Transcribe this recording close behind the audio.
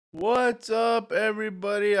What's up,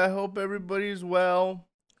 everybody? I hope everybody's well.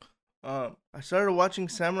 I started watching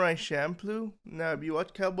Samurai Champloo. Now, if you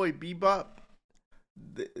watch Cowboy Bebop,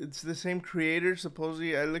 it's the same creator.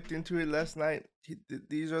 Supposedly, I looked into it last night.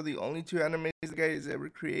 These are the only two animes the guy has ever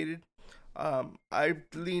created. I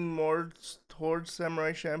lean more towards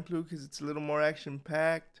Samurai Champloo because it's a little more action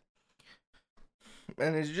packed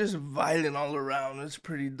and it's just violent all around. It's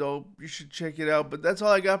pretty dope. You should check it out. But that's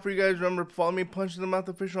all I got for you guys. Remember, follow me, Punch in the Mouth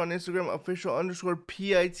Official on Instagram,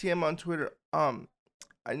 official_PITM on Twitter.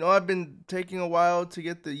 I know I've been taking a while to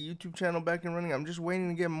get the YouTube channel back and running. I'm just waiting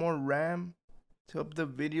to get more RAM to help the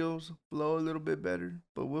videos flow a little bit better.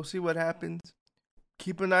 But we'll see what happens.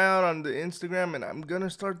 Keep an eye out on the Instagram, and I'm gonna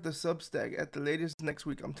start the Substack at the latest next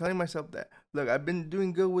week. I'm telling myself that. Look, I've been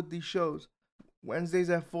doing good with these shows. Wednesdays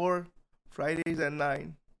at 4, Fridays at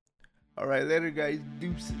 9. Alright, later, guys.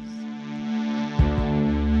 Deuces.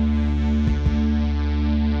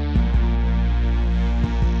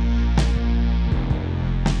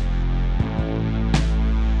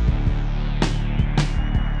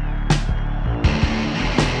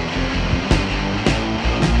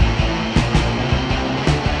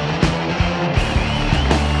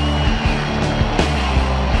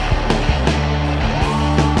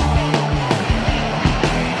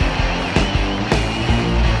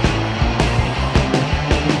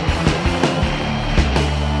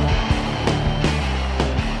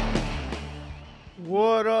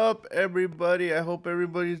 What up, everybody? I hope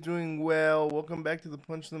everybody's doing well. Welcome back to the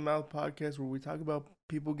Punch in the Mouth podcast, where we talk about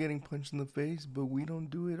people getting punched in the face, but we don't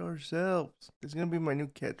do it ourselves. It's gonna be my new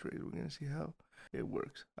catchphrase. We're gonna see how it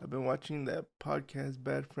works. I've been watching that podcast,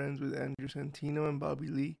 Bad Friends, with Andrew Santino and Bobby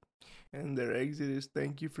Lee, and their exit is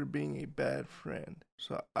 "Thank you for being a bad friend."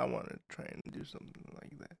 So I want to try and do something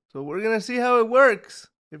like that. So we're gonna see how it works.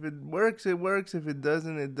 If it works, it works. If it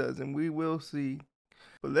doesn't, it doesn't. We will see.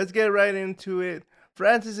 But let's get right into it.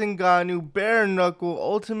 Francis Ngannou, Bare Knuckle,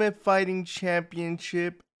 Ultimate Fighting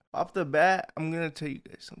Championship. Off the bat, I'm going to tell you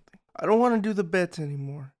guys something. I don't want to do the bets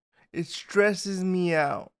anymore. It stresses me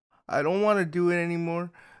out. I don't want to do it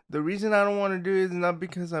anymore. The reason I don't want to do it is not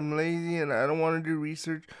because I'm lazy and I don't want to do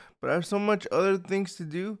research, but I have so much other things to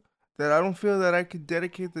do that I don't feel that I could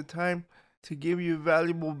dedicate the time to give you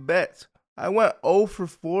valuable bets. I went 0 for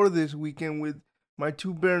 4 this weekend with my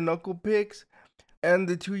 2 bare knuckle picks and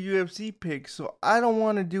the 2 UFC picks, so I don't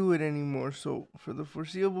want to do it anymore. So for the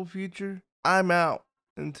foreseeable future, I'm out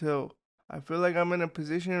until I feel like I'm in a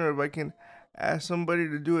position, or if I can ask somebody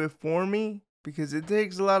to do it for me, because it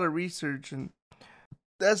takes a lot of research and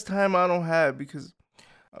that's time I don't have, because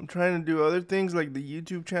I'm trying to do other things like the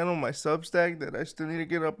YouTube channel, my Substack that I still need to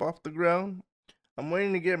get up off the ground. I'm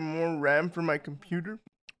waiting to get more RAM for my computer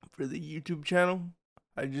for the YouTube channel.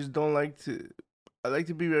 I just don't like to I like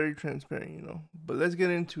to be very transparent. But let's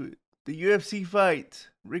get into it. The UFC fight.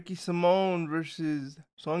 Ricky Simone versus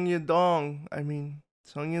Song Yadong.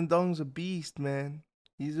 Song Yadong's a beast, man.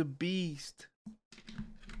 He's a beast.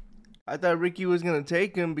 I thought Ricky was going to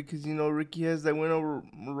take him because, Ricky has that win over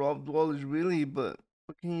Rob Wallace, really. But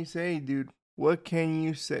what can you say, dude? What can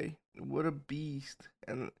you say? What a beast.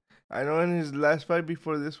 And I know in his last fight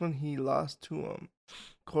before this one, he lost to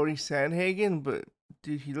Corey Sandhagen, but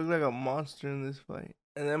dude, he looked like a monster in this fight.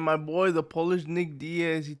 And then my boy, the Polish Nick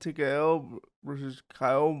Diaz, he took a L versus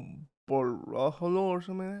Kyle Borraholo or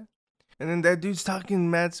something like that. And then that dude's talking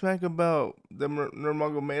mad smack about the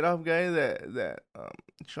Nurmagomedov guy that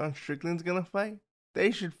Sean Strickland's gonna fight. They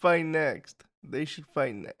should fight next.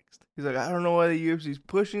 He's like, I don't know why the UFC's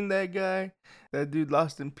pushing that guy. That dude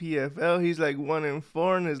lost in PFL. He's like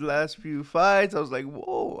 1-4 in his last few fights. I was like,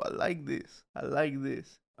 whoa, I like this.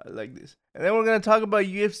 And then we're going to talk about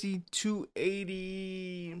UFC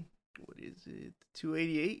 280. What is it?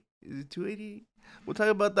 288? Is it 288? We'll talk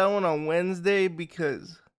about that one on Wednesday,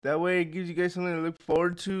 because that way it gives you guys something to look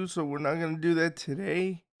forward to. So we're not going to do that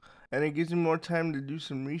today. And it gives you more time to do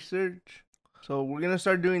some research. So we're going to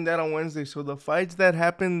start doing that on Wednesday. So the fights that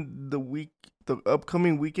happen the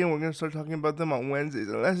upcoming weekend, we're going to start talking about them on Wednesdays.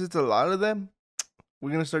 Unless it's a lot of them,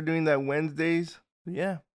 we're going to start doing that Wednesdays. But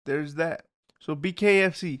yeah, there's that. So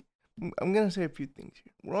BKFC, I'm going to say a few things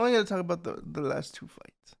here. We're only going to talk about the last 2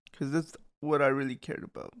 fights, because that's what I really cared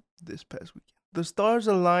about this past weekend. The stars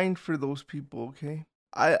aligned for those people, okay?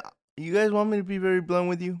 You guys want me to be very blunt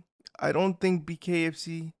with you? I don't think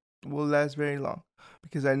BKFC will last very long,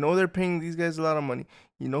 because I know they're paying these guys a lot of money.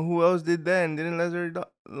 You know who else did that and didn't last very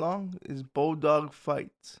long? Is Bulldog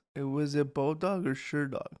Fights. It was a Bulldog or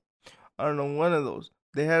Sherdog. I don't know, one of those.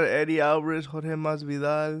 They had Eddie Alvarez, Jorge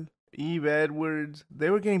Masvidal, Eve Edwards. They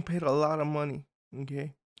were getting paid a lot of money,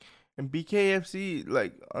 okay? And BKFC,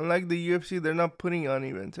 like, unlike the UFC, they're not putting on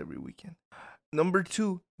events every weekend. Number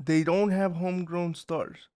two, they don't have homegrown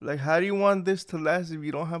stars. Like, how do you want this to last if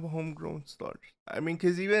you don't have homegrown stars? I mean,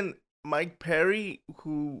 because even Mike Perry,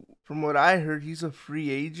 who, from what I heard, he's a free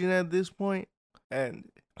agent at this point, and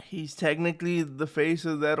he's technically the face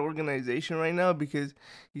of that organization right now because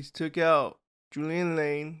he's took out Julian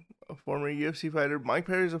Lane, a former UFC fighter. Mike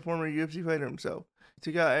Perry's a former UFC fighter himself. He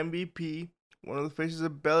took out MVP, one of the faces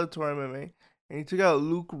of Bellator MMA, and he took out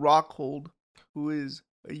Luke Rockhold, who is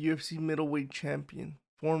a UFC middleweight champion,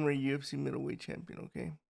 former UFC middleweight champion,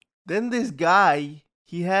 okay? Then this guy,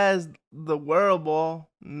 he has the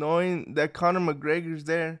wherewithal, knowing that Conor McGregor's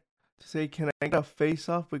there, to say, can I get a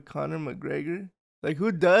face-off with Conor McGregor? Like,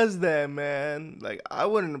 who does that, man? Like, I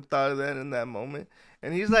wouldn't have thought of that in that moment.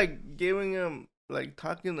 And he's, like, giving him, like,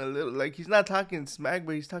 talking a little, like, he's not talking smack,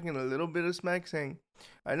 but he's talking a little bit of smack, saying,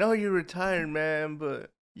 I know you're retired, man, but,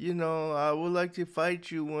 you know, I would like to fight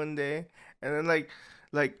you one day. And then,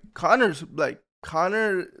 Conor,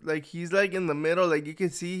 he's, like, in the middle. Like, you can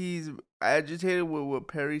see he's agitated with what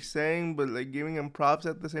Perry's saying, but, like, giving him props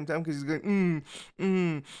at the same time because he's going,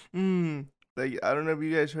 Like, I don't know if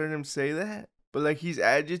you guys heard him say that, but, like, he's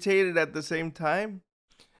agitated at the same time.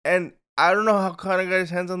 And I don't know how Conor got his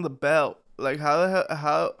hands on the belt. Like,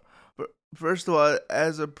 first of all,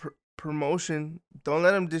 as a promotion, don't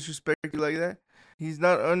let him disrespect you like that. He's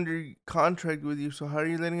not under contract with you, so how are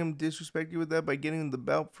you letting him disrespect you with that by getting the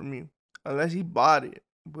belt from you? Unless he bought it,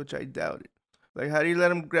 which I doubt it. Like, how do you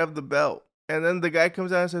let him grab the belt? And then the guy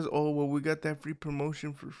comes out and says, oh, well, we got that free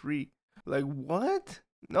promotion for free. Like, what?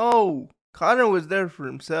 No. Conor was there for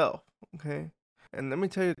himself, okay? And let me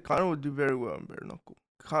tell you, Conor would do very well in bare knuckle.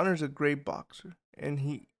 Conor's a great boxer.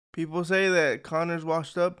 And people say that Conor's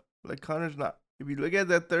washed up. Like, Conor's not. If you look at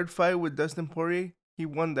that third fight with Dustin Poirier, he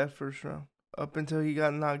won that first round up until he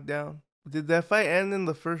got knocked down. Did that fight end in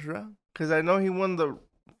the first round? Because I know he won the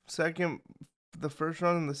first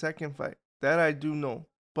round in the second fight. That I do know.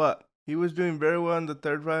 But he was doing very well in the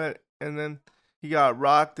third fight, and then he got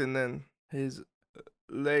rocked, and then his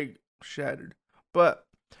leg shattered. But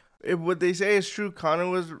if what they say is true, Conor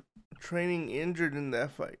was training injured in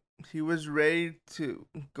that fight. He was ready to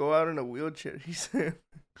go out in a wheelchair, he said.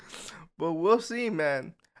 But we'll see,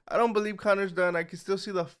 man. I don't believe Conor's done. I can still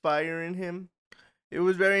see the fire in him. It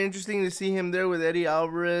was very interesting to see him there with Eddie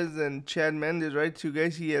Alvarez and Chad Mendes, right? Two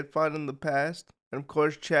guys he had fought in the past. And of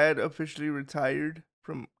course, Chad officially retired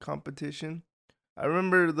from competition. I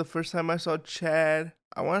remember the first time I saw Chad,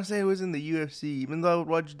 I want to say it was in the UFC, even though I would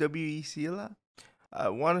watch WEC a lot. I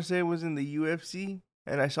want to say it was in the UFC,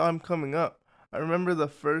 and I saw him coming up. I remember the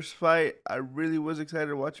first fight I really was excited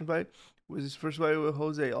to watch him fight was his first fight with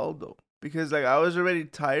Jose Aldo. Because, like, I was already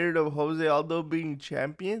tired of Jose Aldo being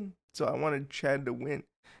champion, so I wanted Chad to win.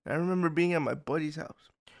 And I remember being at my buddy's house.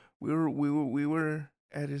 We were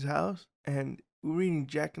at his house, and we were eating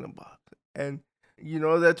Jack in the Box. And, you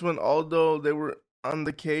know, that's when Aldo, they were on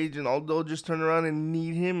the cage, and Aldo just turned around and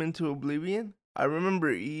kneed him into oblivion. I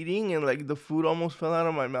remember eating, and, like, the food almost fell out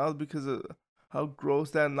of my mouth because of how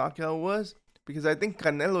gross that knockout was. Because I think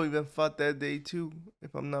Canelo even fought that day, too,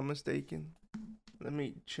 if I'm not mistaken. Let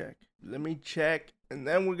me check. And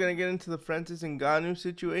then we're going to get into the Francis Ngannou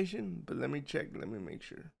situation. But let me check. Let me make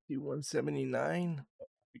sure. 179.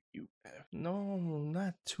 No,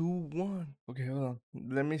 not 2-1. Okay, hold on.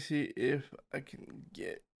 Let me see if I can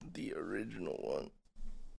get the original one.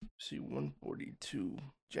 See, 142.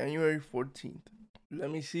 January 14th.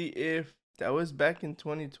 Let me see if that was back in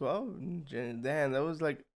 2012. Damn, that was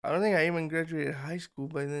like, I don't think I even graduated high school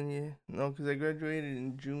by then, yeah. No, because I graduated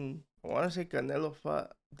in June. I want to say Canelo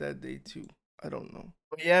fought that day too. I don't know.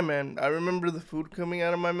 But yeah, man, I remember the food coming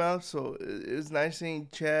out of my mouth, so it was nice seeing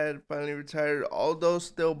Chad finally retired. Aldo's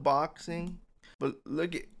still boxing. But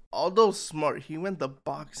look at, Aldo's smart. He went the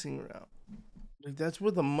boxing route. Like, that's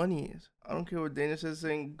where the money is. I don't care what Dana says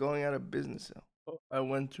saying going out of business. I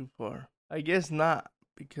went too far. I guess not,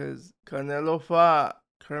 because Canelo fought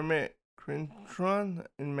Kermit Crintron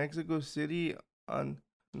in Mexico City on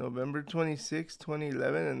November 26,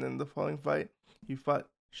 2011, and then the following fight, he fought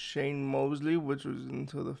Shane Mosley, which was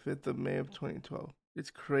until the 5th of May of 2012.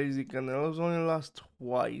 It's crazy. Canelo's only lost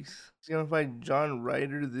twice. He's going to fight John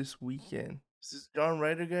Ryder this weekend. Is this John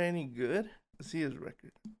Ryder guy any good? Let's see his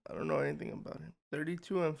record. I don't know anything about him.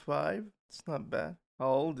 32-5. It's not bad. How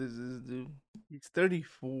old is this dude? He's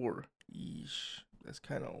 34. Yeesh. That's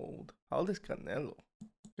kind of old. How old is Canelo?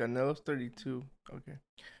 Canelo's 32. Okay.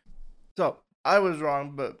 So, I was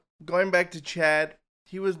wrong, but going back to Chad,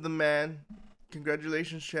 he was the man.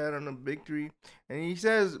 Congratulations, Chad, on a victory. And he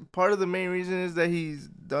says part of the main reason is that he's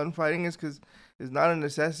done fighting is because is not a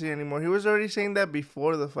necessity anymore. He was already saying that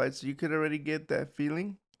before the fight, so you could already get that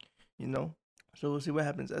feeling, you know. So we'll see what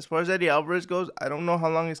happens. As far as Eddie Alvarez goes, I don't know how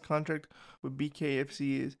long his contract with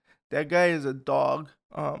BKFC is. That guy is a dog.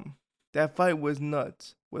 That fight was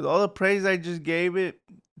nuts. With all the praise I just gave it,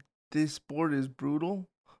 this sport is brutal.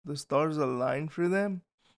 The stars aligned for them.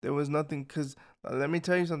 There was nothing, because let me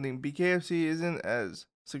tell you something. BKFC isn't as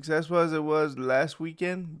successful as it was last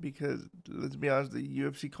weekend because, let's be honest, the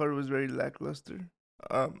UFC card was very lackluster.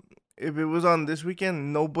 If it was on this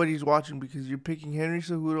weekend, nobody's watching because you're picking Henry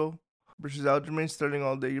Cejudo versus Aljamain Sterling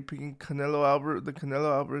all day. You're picking the Canelo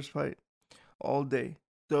Alvarez fight all day.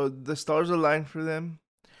 So the stars aligned for them.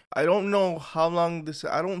 I don't know how long this.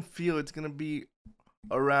 I don't feel it's gonna be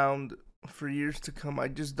around for years to come. I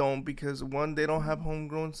just don't, because one, they don't have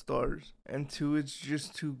homegrown stars, and two, it's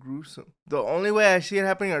just too gruesome. The only way I see it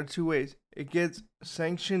happening are two ways. It gets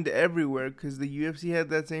sanctioned everywhere, because the UFC had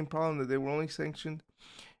that same problem, that they were only sanctioned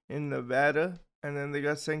in Nevada, and then they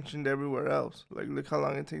got sanctioned everywhere else. Like, look how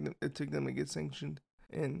long it took them to get sanctioned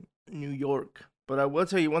in New York. But I will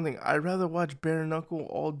tell you one thing. I'd rather watch bare knuckle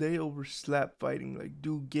all day over slap fighting. Like,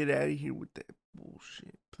 dude, get out of here with that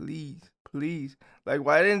bullshit. Please. Like,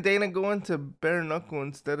 why didn't Dana go into bare knuckle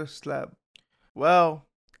instead of slap? Well,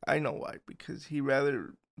 I know why. Because he'd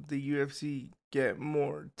rather the UFC get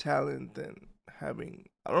more talent than having...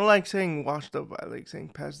 I don't like saying washed up. I like saying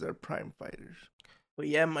past their prime fighters. But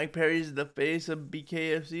yeah, Mike Perry's the face of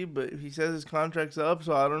BKFC, but he says his contract's up,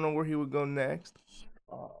 so I don't know where he would go next.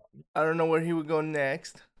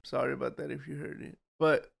 Sorry about that if you heard it.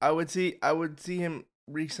 But I would see him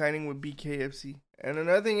re-signing with BKFC. And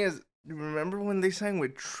another thing is, remember when they signed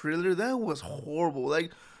with Triller? That was horrible.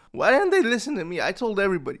 Like, why didn't they listen to me? I told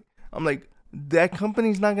everybody. I'm like, that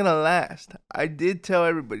company's not gonna last. I did tell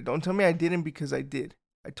everybody. Don't tell me I didn't, because I did.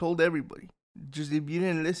 I told everybody. Just if you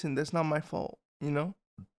didn't listen, that's not my fault. You know?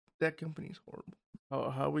 That company's horrible.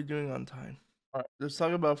 How are we doing on time? All right, let's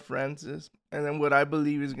talk about Francis and then what I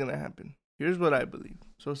believe is gonna happen. Here's what I believe.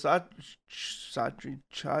 So Chatri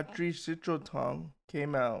Citrotong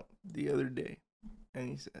came out the other day, and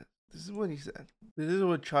he said, "This is what he said. This is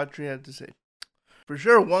what Chatri had to say. For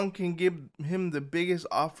sure, one can give him the biggest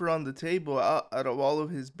offer on the table out of all of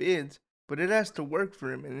his bids, but it has to work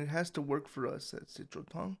for him, and it has to work for us," said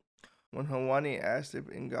Citrotong. When Helwani asked if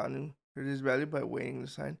Ngannou heard his value by waiting to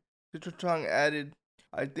sign, Citrotong added,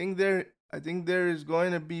 I think there is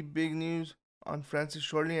going to be big news on Francis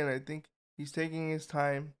shortly, and I think he's taking his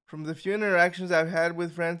time. From the few interactions I've had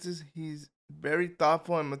with Francis, he's very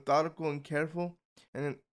thoughtful and methodical and careful,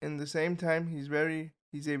 and in the same time, he's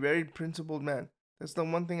a very principled man. That's the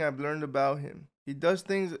one thing I've learned about him. He does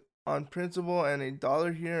things on principle, and a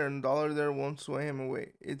dollar here and a dollar there won't sway him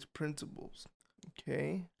away. It's principles.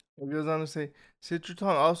 Okay? He goes on to say,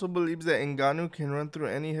 Citrotong also believes that Ngannou can run through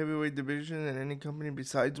any heavyweight division in any company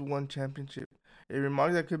besides one championship. A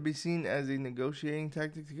remark that could be seen as a negotiating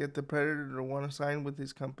tactic to get the Predator to want to sign with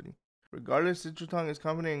his company. Regardless, Citrotong is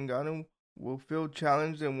confident Ngannou will feel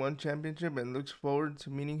challenged in one championship and looks forward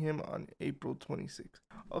to meeting him on April 26th.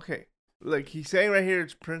 Okay, like he's saying right here,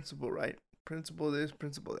 it's principle, right? Principle this,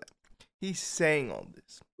 principle that. He's saying all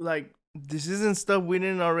this. Like, this isn't stuff we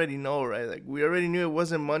didn't already know, right? Like, we already knew it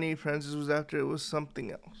wasn't money Francis was after. It was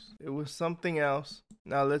something else.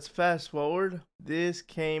 Now, let's fast forward. This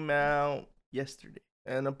came out yesterday.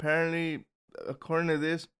 And apparently, according to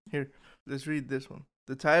this, here, let's read this one.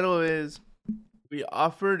 The title is, we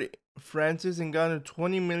offered Francis Ngannou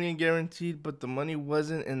 $20 million guaranteed, but the money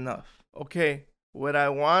wasn't enough. Okay, what I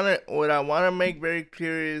wanna make very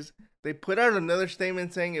clear is, they put out another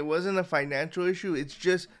statement saying it wasn't a financial issue. It's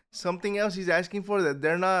just something else he's asking for that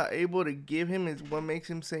they're not able to give him is what makes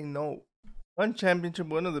him say no. One Championship,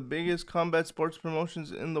 one of the biggest combat sports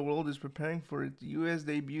promotions in the world, is preparing for its U.S.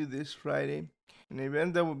 debut this Friday, an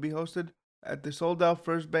event that will be hosted at the sold-out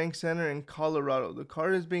First Bank Center in Colorado. The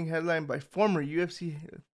card is being headlined by former UFC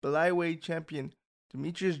flyweight champion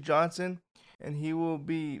Demetrius Johnson, and he will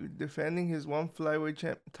be defending his one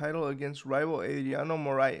flyweight title against rival Adriano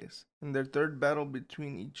Moraes in their third battle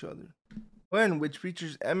between each other. One, which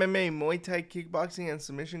features MMA, Muay Thai, kickboxing, and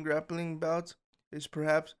submission grappling bouts, is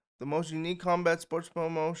perhaps the most unique combat sports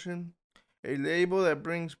promotion, a label that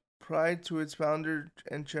brings pride to its founder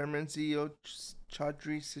and chairman, CEO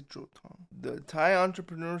Chatri Citrotong. The Thai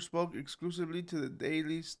entrepreneur spoke exclusively to the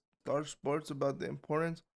Daily Star Sports about the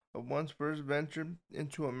importance of one's first venture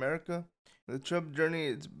into America, the tough journey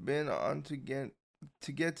it's been on to get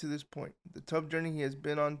to this point. The tough journey he has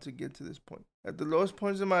been on to get to this point. At the lowest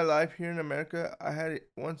points in my life here in America, I had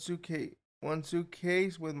one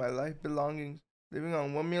suitcase with my life belongings, living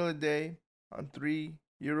on one meal a day, on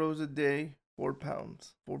 €3 a day,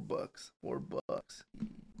 £4, $4, $4.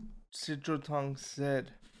 Citro Tong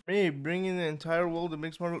said, "Hey, bringing the entire world of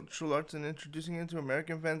mixed martial arts and introducing it to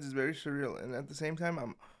American fans is very surreal, and at the same time,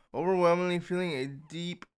 I'm overwhelmingly feeling a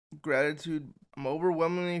deep gratitude. I'm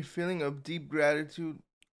overwhelmingly feeling of deep gratitude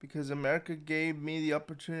because America gave me the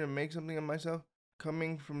opportunity to make something of myself,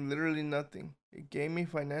 coming from literally nothing. It gave me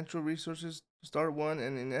financial resources to start one,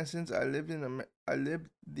 and in essence, I lived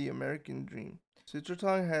the American dream."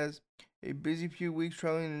 Citrotong has a busy few weeks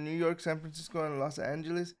traveling to New York, San Francisco, and Los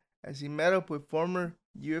Angeles as he met up with former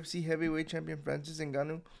UFC heavyweight champion Francis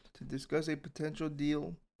Ngannou to discuss a potential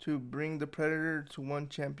deal to bring the Predator to one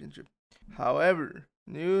championship. However,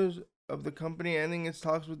 news of the company ending its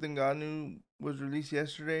talks with Ngannou was released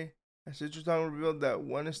yesterday, as Citrotong revealed that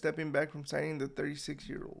one is stepping back from signing the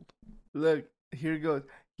 36-year-old. Look, here it goes.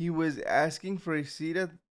 He was asking for a seat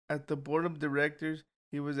at the board of directors.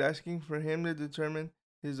 He was asking for him to determine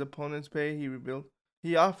his opponent's pay, he revealed.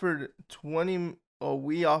 He offered 20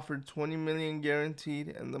 we offered 20 million guaranteed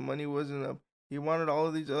and the money wasn't up. He wanted all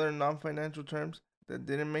of these other non-financial terms that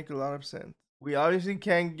didn't make a lot of sense. We obviously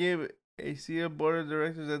can't give a seat at board of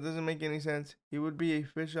directors. That doesn't make any sense. He would be a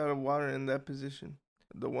fish out of water in that position.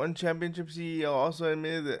 The One Championship CEO also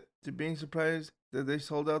admitted to being surprised that they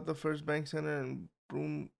sold out the First Bank Center in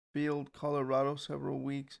Broomfield, Colorado several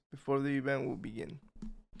weeks before the event will begin.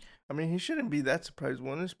 I mean, he shouldn't be that surprised.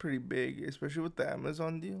 One is pretty big, especially with the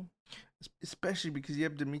Amazon deal. Especially because you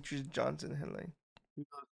have Demetrius Johnson headline.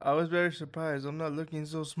 "I was very surprised. I'm not looking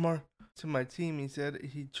so smart to my team," he said.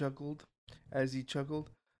 He chuckled.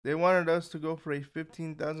 "They wanted us to go for a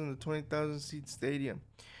 15,000 to 20,000 seat stadium.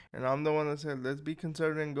 And I'm the one that said, let's be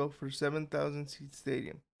conservative and go for 7,000 seat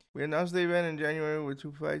stadium. We announced the event in January with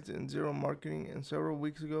 2 fights and 0 marketing, and several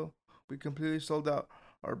weeks ago, we completely sold out.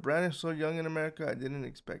 Our brand is so young in America, I didn't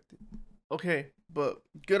expect it." Okay, but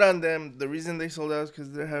good on them. The reason they sold out is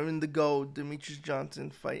because they're having the GOAT, Demetrius Johnson,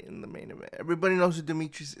 fight in the main event. Everybody knows who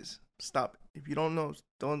Demetrius is. Stop it. If you don't know,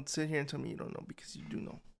 don't sit here and tell me you don't know, because you do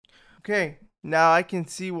know. Okay, now I can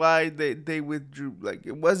see why they withdrew. Like,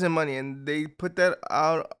 it wasn't money, and they put that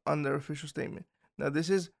out on their official statement. Now, this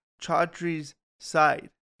is Chautri's side.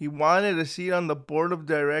 He wanted a seat on the board of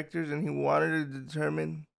directors, and he wanted to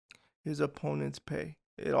determine his opponent's pay.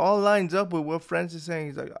 It all lines up with what Francis is saying.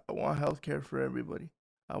 He's like, I want healthcare for everybody.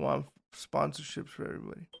 I want sponsorships for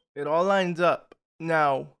everybody. It all lines up.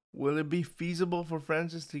 Now, will it be feasible for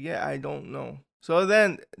Francis to get? I don't know. So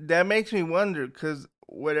then, that makes me wonder, because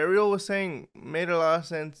what Ariel was saying made a lot of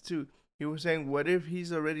sense too. He was saying, what if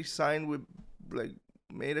he's already signed with, like,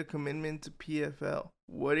 made a commitment to PFL?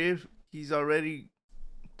 What if he's already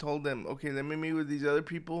told them, okay, let me meet with these other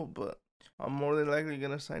people, but I'm more than likely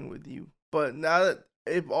going to sign with you. But now that,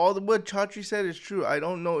 if all what Chaudhry said is true, I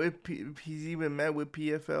don't know if he's even met with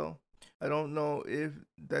PFL. I don't know if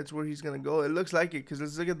that's where he's going to go. It looks like it, because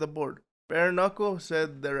let's look at the board. Bare Knuckle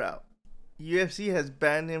said they're out. UFC has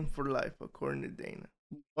banned him for life, according to Dana.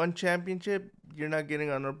 One championship, you're not getting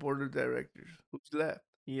on our board of directors. Who's left?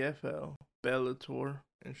 EFL, Bellator,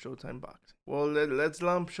 and Showtime Boxing. Well, let's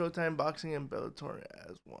lump Showtime Boxing and Bellator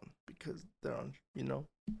as one, because they're on,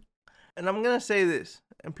 And I'm going to say this,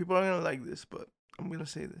 and people are going to like this, but I'm going to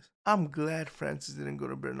say this. I'm glad Francis didn't go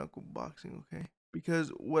to bare knuckle boxing, okay? Because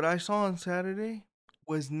what I saw on Saturday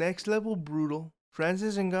was next level brutal.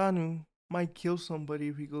 Francis Ngannou might kill somebody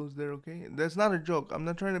if he goes there, okay? That's not a joke. I'm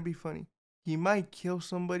not trying to be funny. He might kill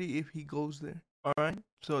somebody if he goes there, all right?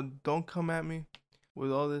 So don't come at me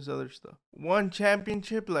with all this other stuff. One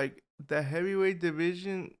championship, like the heavyweight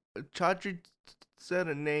division, Chaudhry said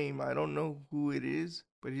a name. I don't know who it is,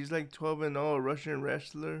 but he's like 12-0, a Russian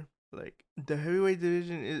wrestler. Like, the heavyweight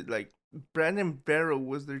division is like, Brandon Vera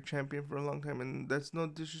was their champion for a long time, and that's no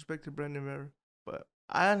disrespect to Brandon Vera, but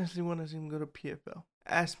I honestly want to see him go to PFL.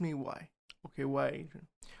 Ask me why. Okay, why, Adrian?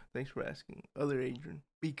 Thanks for asking. Other Adrian.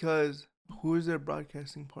 Because who is their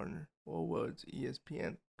broadcasting partner? Well, it's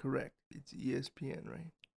ESPN. Correct. It's ESPN,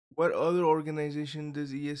 right? What other organization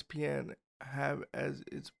does ESPN have as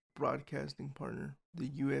its broadcasting partner? The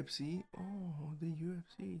UFC? Oh, the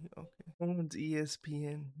UFC. Okay. It's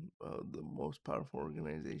ESPN, the most powerful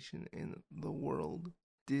organization in the world.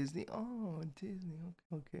 Disney. Oh, Disney.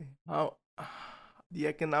 Okay. How the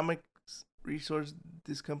economic resource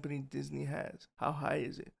this company Disney has, how high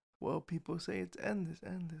is it? Well, people say it's endless,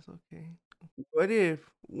 okay. What if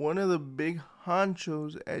one of the big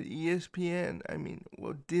honchos at ESPN,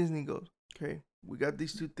 Disney goes, okay, we got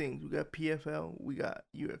these two things. We got PFL, we got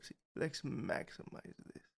UFC. Let's maximize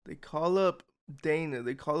this. They call up Dana,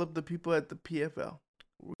 they call up the people at the PFL.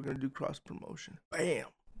 We're going to do cross promotion. Bam!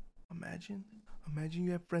 Imagine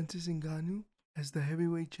you have Francis Ngannou as the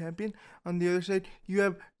heavyweight champion. On the other side, you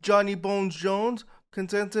have Johnny Bones Jones,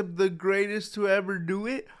 consented the greatest to ever do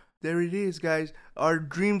it. There it is, guys. Our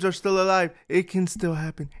dreams are still alive. It can still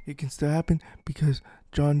happen. It can still happen because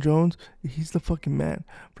John Jones, he's the fucking man.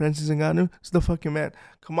 Francis Ngannou is the fucking man.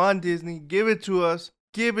 Come on, Disney. Give it to us.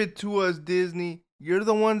 Give it to us, Disney. You're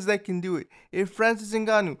the ones that can do it. If Francis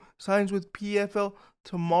Ngannou signs with PFL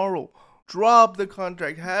tomorrow, drop the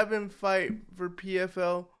contract. Have him fight for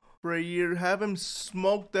PFL for a year. Have him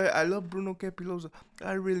smoke the... I love Bruno Capilosa.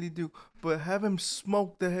 I really do. But have him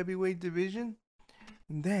smoke the heavyweight division.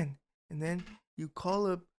 And then you call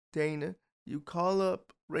up Dana. You call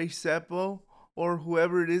up Ray Seppo or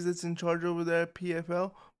whoever it is that's in charge over there at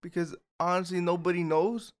PFL. Because honestly, nobody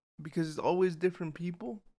knows. Because it's always different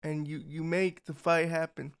people. And you make the fight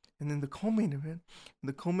happen. And then the co-main event,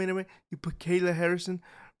 you put Kayla Harrison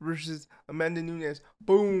versus Amanda Nunes.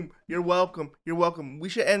 Boom. You're welcome. You're welcome. We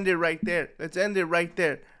should end it right there. Let's end it right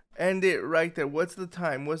there. End it right there. What's the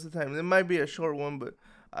time? It might be a short one, but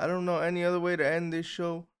I don't know any other way to end this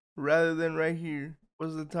show rather than right here.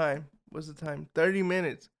 What's the time? 30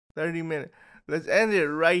 minutes. 30 minutes. Let's end it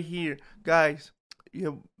right here. Guys, you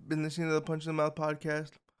have been listening to the Punch in the Mouth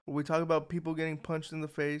podcast, where we talk about people getting punched in the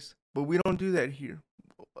face, but we don't do that here.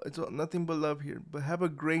 It's nothing but love here. But have a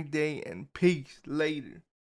great day and peace later.